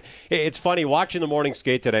look. And it's funny watching the morning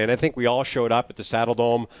skate today, and I think we all showed up at the Saddle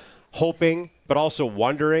Dome hoping but also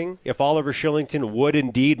wondering if Oliver Kylington would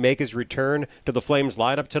indeed make his return to the Flames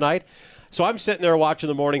lineup tonight. So I'm sitting there watching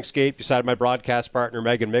the morning skate beside my broadcast partner,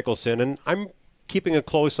 Megan Mickelson, and I'm keeping a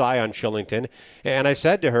close eye on Kylington. And I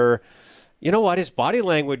said to her, you know what, his body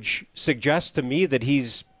language suggests to me that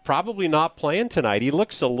he's probably not playing tonight. He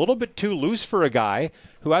looks a little bit too loose for a guy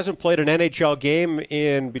who hasn't played an NHL game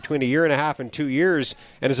in between 1.5 years and 2 years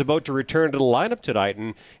and is about to return to the lineup tonight.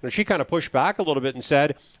 And she kind of pushed back a little bit and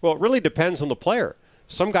said, well, it really depends on the player.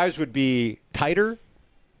 Some guys would be tighter.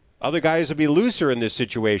 Other guys would be looser in this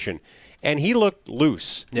situation. And he looked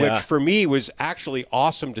loose, which for me was actually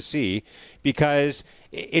awesome to see because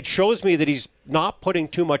it shows me that he's not putting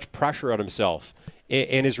too much pressure on himself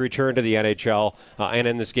in his return to the NHL and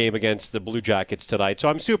in this game against the Blue Jackets tonight. So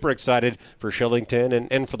I'm super excited for Kylington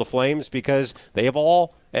and for the Flames because they have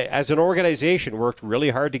all, as an organization, worked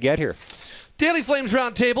really hard to get here. Daily Flames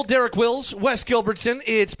Roundtable, Derek Wills, Wes Gilbertson.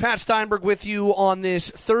 It's Pat Steinberg with you on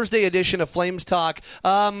this Thursday edition of Flames Talk.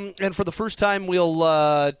 And for the first time, we'll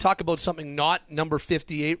talk about something not number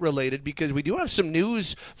 58 related because we do have some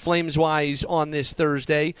news Flames-wise on this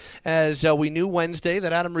Thursday. As we knew Wednesday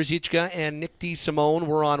that Adam Ruzicka and Nick DeSimone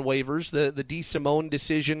were on waivers. The DeSimone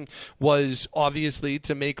decision was obviously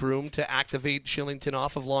to make room to activate Kylington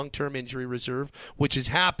off of long-term injury reserve, which has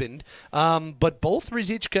happened. But both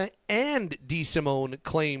Ruzicka and DeSimone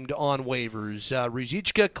claimed on waivers.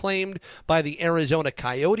 Ruzicka claimed by the Arizona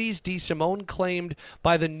Coyotes. DeSimone claimed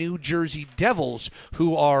by the New Jersey Devils,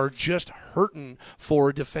 who are just hurting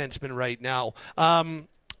for defensemen right now.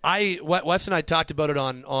 Wes and I talked about it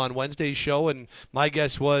on Wednesday's show, and my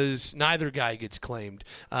guess was neither guy gets claimed.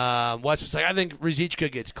 Wes was like, I think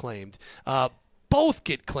Ruzicka gets claimed. Both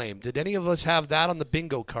get claimed. Did any of us have that on the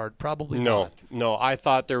bingo card? Probably not. No. I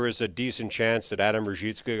thought there was a decent chance that Adam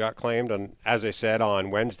Ruzicka got claimed. And as I said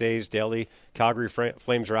on Wednesday's daily Calgary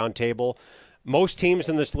Flames Roundtable, most teams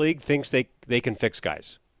in this league thinks they can fix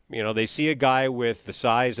guys. They see a guy with the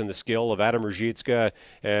size and the skill of Adam Ruzicka,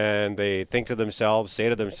 and they say to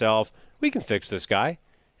themselves, we can fix this guy.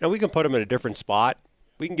 We can put him in a different spot.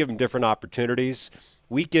 We can give him different opportunities.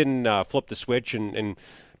 We can flip the switch and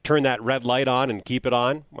turn that red light on and keep it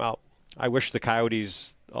on. Well, I wish the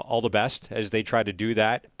Coyotes all the best as they try to do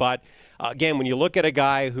that. But again, when you look at a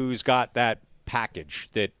guy who's got that package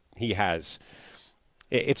that he has,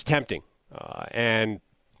 it's tempting. And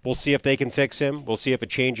we'll see if they can fix him. We'll see if a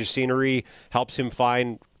change of scenery helps him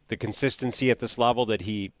find the consistency at this level that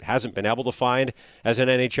he hasn't been able to find as an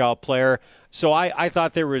NHL player. So I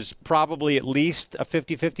thought there was probably at least a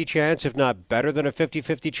 50-50 chance, if not better than a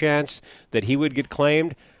 50-50 chance, that he would get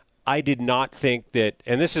claimed. I did not think that,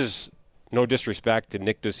 and this is no disrespect to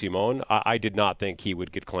Nick DeSimone, I did not think he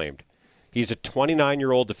would get claimed. He's a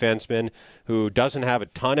 29-year-old defenseman who doesn't have a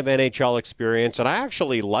ton of NHL experience, and I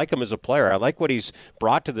actually like him as a player. I like what he's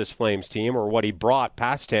brought to this Flames team, or what he brought,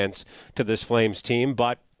 past tense, to this Flames team,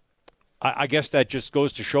 but I guess that just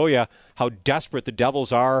goes to show you how desperate the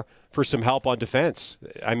Devils are for some help on defense.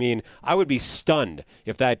 I mean, I would be stunned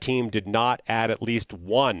if that team did not add at least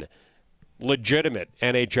one legitimate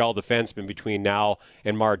NHL defenseman between now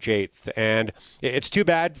and March 8th. And it's too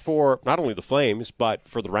bad for not only the Flames, but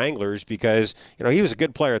for the Wranglers, because, he was a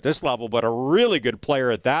good player at this level, but a really good player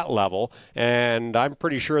at that level. And I'm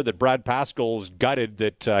pretty sure that Brad Pascal's gutted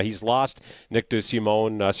that he's lost Nick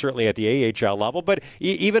DeSimone, certainly at the AHL level. But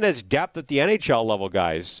even as depth at the NHL level,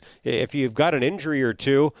 guys, if you've got an injury or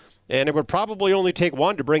two, and it would probably only take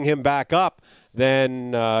one to bring him back up,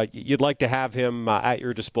 then you'd like to have him at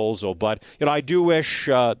your disposal. But, I do wish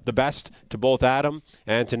the best to both Adam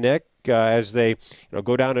and to Nick. as they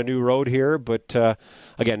go down a new road here. But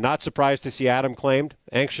again, not surprised to see Adam claimed.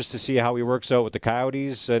 Anxious to see how he works out with the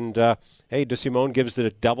Coyotes. And hey, DeSimone gives the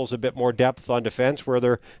Devils a bit more depth on defense where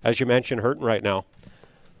they're, as you mentioned, hurting right now.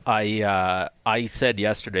 I said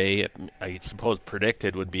yesterday, I suppose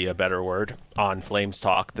predicted would be a better word, on Flames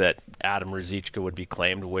Talk that Adam Ruzicka would be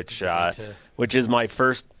claimed, which is my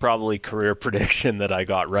first probably career prediction that I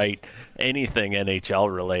got right. Anything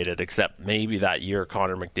NHL related, except maybe that year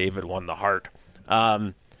Connor McDavid won the Hart.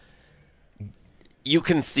 You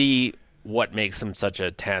can see what makes him such a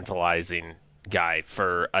tantalizing guy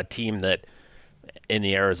for a team that in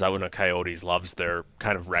the Arizona Coyotes loves their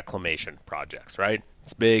kind of reclamation projects, right?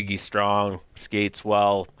 It's big, he's strong, skates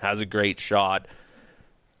well, has a great shot,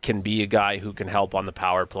 can be a guy who can help on the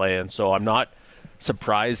power play. And so I'm not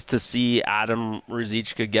surprised to see Adam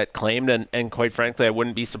Ruzicka get claimed. And quite frankly, I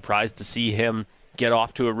wouldn't be surprised to see him get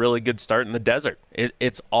off to a really good start in the desert.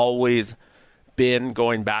 It's always been,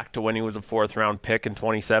 going back to when he was a fourth-round pick in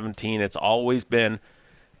 2017, it's always been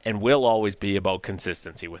and will always be about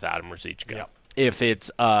consistency with Adam Ruzicka. Yep. If it's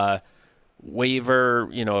waiver,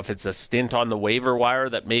 if it's a stint on the waiver wire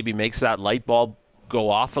that maybe makes that light bulb go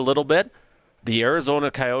off a little bit, the Arizona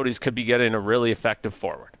Coyotes could be getting a really effective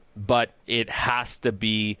forward. But it has to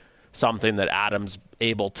be something that Adam's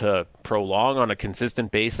able to prolong on a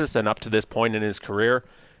consistent basis, and up to this point in his career,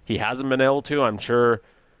 he hasn't been able to. I'm sure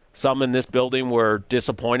some in this building were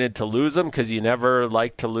disappointed to lose him, because you never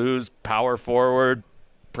like to lose power forward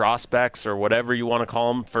prospects or whatever you want to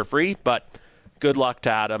call them for free, but good luck to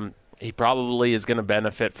Adam. He probably is going to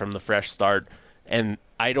benefit from the fresh start, and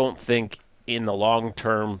I don't think in the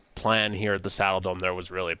long-term plan here at the Saddledome there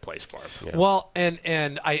was really a place for him. Yeah. Well, and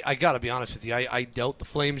I got to be honest with you, I doubt the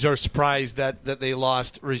Flames are surprised that they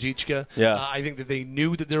lost Ruzicka. Yeah. I think that they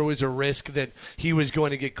knew that there was a risk that he was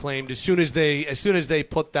going to get claimed as soon as they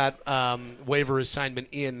put that waiver assignment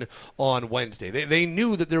in on Wednesday. They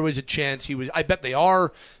knew that there was a chance he was. I bet they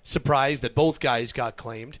are surprised that both guys got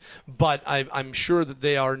claimed, but I'm sure that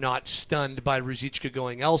they are not stunned by Ruzicka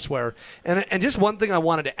going elsewhere. And just one thing I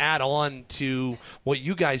wanted to add on to what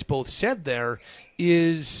you guys both said there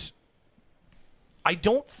is, I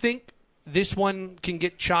don't think this one can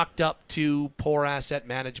get chalked up to poor asset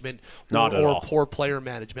management or poor player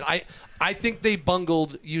management. I think they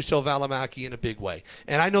bungled Juuso Välimäki in a big way.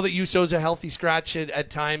 And I know that Juuso's a healthy scratch at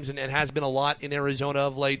times and has been a lot in Arizona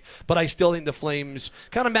of late, but I still think the Flames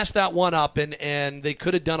kind of messed that one up, and they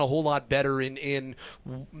could have done a whole lot better in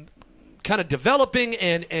kind of developing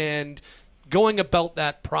and going about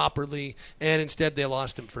that properly, and instead they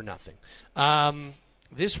lost him for nothing.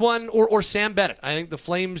 This one, or Sam Bennett. I think the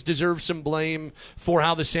Flames deserve some blame for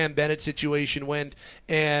how the Sam Bennett situation went,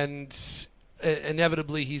 and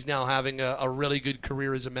inevitably he's now having a really good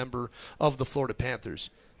career as a member of the Florida Panthers.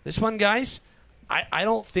 This one, guys, I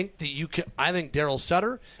don't think that you can. I think Daryl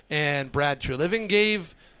Sutter and Brad Treliving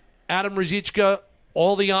gave Adam Ruzicka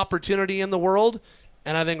all the opportunity in the world.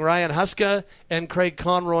 And I think Ryan Huska and Craig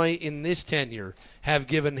Conroy in this tenure have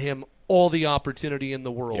given him all the opportunity in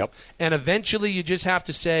the world. Yep. And eventually you just have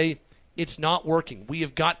to say, it's not working. We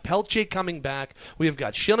have got Pelche coming back. We have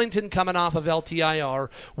got Kylington coming off of LTIR.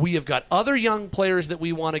 We have got other young players that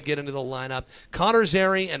we want to get into the lineup. Connor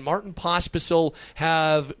Zary and Martin Pospisil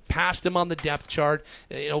have passed him on the depth chart.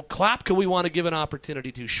 Klapka we want to give an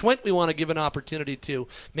opportunity to. Schwint we want to give an opportunity to.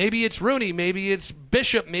 Maybe it's Rooney. Maybe it's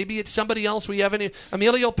Bishop. Maybe it's somebody else we haven't.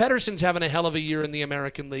 Emilio Pettersson's having a hell of a year in the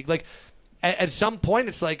American League. Like, at some point,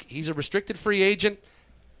 it's like he's a restricted free agent.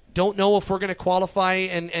 Don't know if we're going to qualify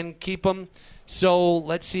and keep him. So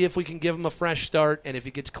let's see if we can give him a fresh start. And if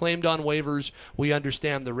he gets claimed on waivers, we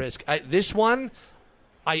understand the risk. This one,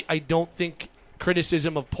 I don't think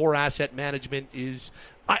criticism of poor asset management is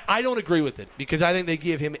 – I don't agree with it, because I think they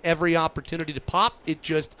give him every opportunity to pop. It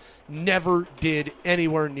just never did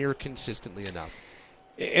anywhere near consistently enough.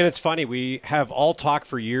 And it's funny, we have all talked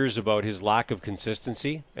for years about his lack of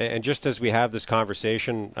consistency. And just as we have this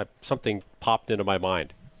conversation, something popped into my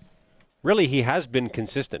mind. Really, he has been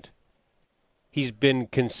consistent. He's been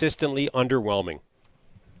consistently underwhelming,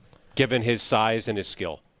 given his size and his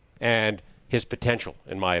skill and his potential,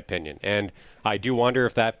 in my opinion. And I do wonder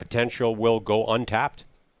if that potential will go untapped.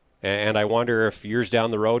 And I wonder if years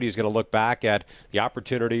down the road he's going to look back at the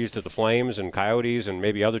opportunities that the Flames and Coyotes and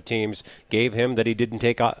maybe other teams gave him that he didn't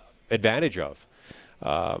take advantage of.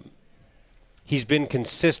 He's been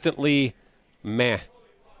consistently meh.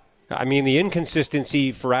 I mean, the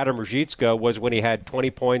inconsistency for Adam Ruzicka was when he had 20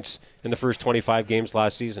 points in the first 25 games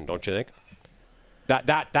last season, don't you think?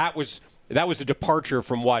 That was a departure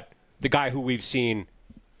from what the guy who we've seen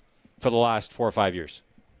for the last 4 or 5 years.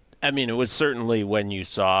 I mean, it was certainly when you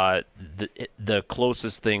saw the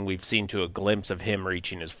closest thing we've seen to a glimpse of him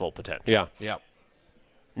reaching his full potential. Yeah.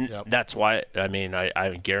 Yep. That's why, I mean,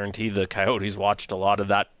 I guarantee the Coyotes watched a lot of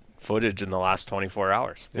that footage in the last 24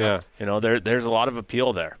 hours. Yeah. You know, there's a lot of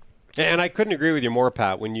appeal there. And I couldn't agree with you more,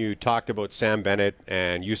 Pat, when you talked about Sam Bennett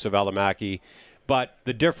and Yusuf Alamaki. But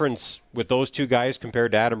the difference with those two guys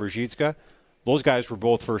compared to Adam Ruzicka, those guys were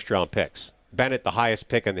both first-round picks. Bennett, the highest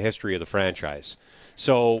pick in the history of the franchise.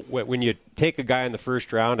 So when you take a guy in the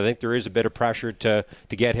first round, I think there is a bit of pressure to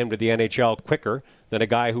get him to the NHL quicker than a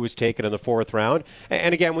guy who was taken in the fourth round.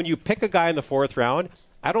 And again, when you pick a guy in the fourth round,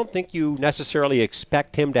 I don't think you necessarily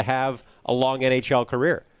expect him to have a long NHL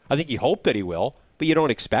career. I think you hope that he will, but you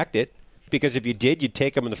don't expect it, because if you did, you'd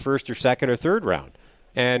take him in the first or second or third round.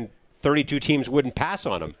 And 32 teams wouldn't pass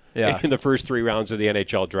on him in the first 3 rounds of the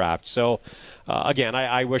NHL draft. So, again,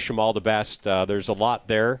 I wish him all the best. There's a lot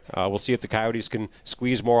there. We'll see if the Coyotes can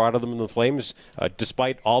squeeze more out of them than the Flames,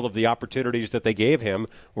 despite all of the opportunities that they gave him,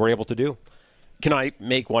 were able to do. Can I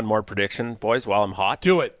make one more prediction, boys, while I'm hot?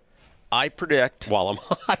 Do it. I predict, while I'm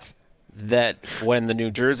hot, that when the New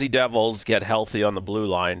Jersey Devils get healthy on the blue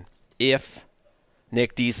line, if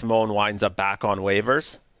Nick DeSimone winds up back on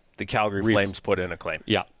waivers, the Calgary Flames put in a claim.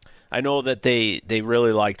 Yeah. I know that they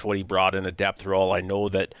really liked what he brought in a depth role. I know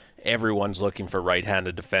that everyone's looking for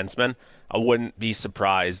right-handed defensemen. I wouldn't be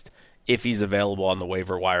surprised if he's available on the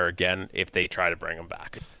waiver wire again if they try to bring him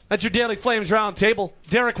back. That's your Daily Flames Roundtable.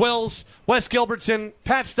 Derek Wills, Wes Gilbertson,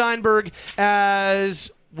 Pat Steinberg, as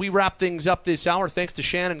we wrap things up this hour. Thanks to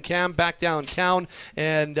Shannon Cam back downtown.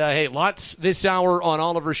 And, hey, lots this hour on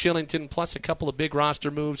Oliver Kylington, plus a couple of big roster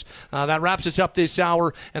moves. That wraps us up this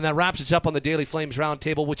hour, and that wraps us up on the Daily Flames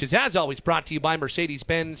Roundtable, which is, as always, brought to you by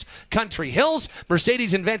Mercedes-Benz Country Hills.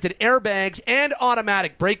 Mercedes invented airbags and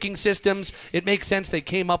automatic braking systems. It makes sense they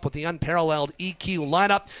came up with the unparalleled EQ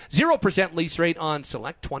lineup. 0% lease rate on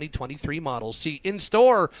select 2023 models. See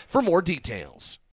in-store for more details.